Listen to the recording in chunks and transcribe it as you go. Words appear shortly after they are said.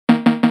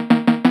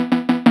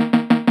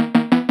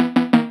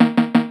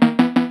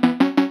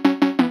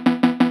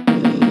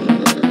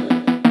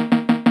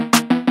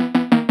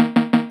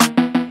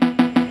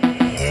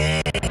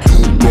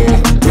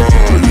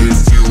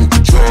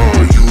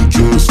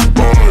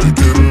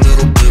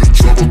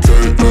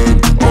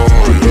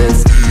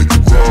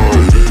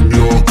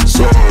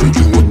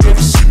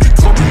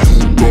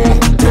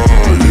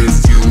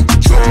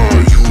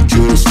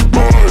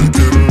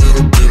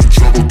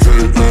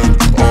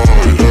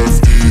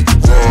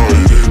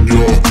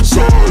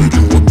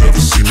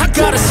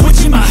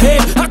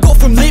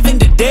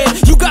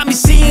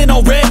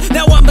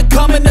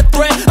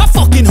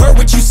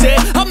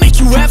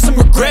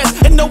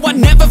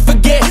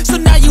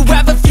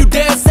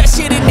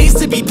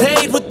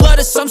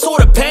of some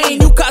sort of pain.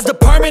 You caused a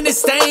permanent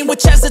stain,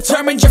 which has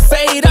determined your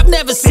fate. I've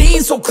never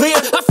seen so clear,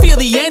 I feel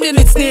the end and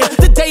it's near.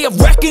 The day of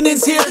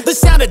reckoning's here, the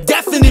sound of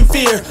deafening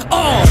fear. You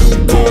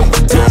gon'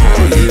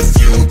 die if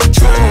you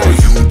try,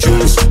 you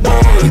just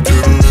might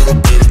get a little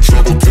bit of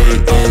trouble,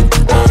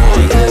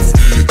 K-N-I-F-E,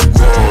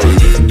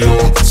 right in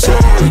your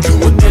side, you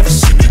will never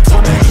see me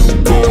coming. You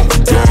gon'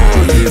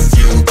 die if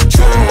you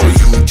try,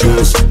 you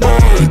just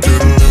might get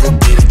a little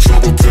bit of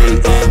trouble,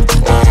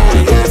 K-N-I-F-E,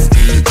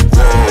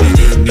 right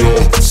in your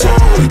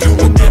side, you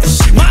will never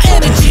see me My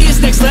coming. energy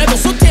is next level,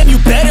 so damn you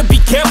better be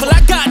careful.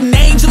 I got an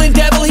angel and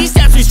devil, he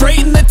snaps me straight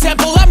in the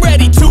temple. I'm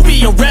ready to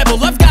be a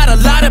rebel, I've got a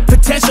lot of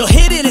potential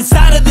hidden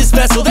inside of this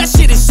vessel. That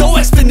shit is so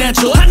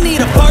exponential, I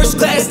need a first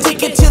class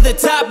ticket to the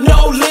top,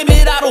 no limit.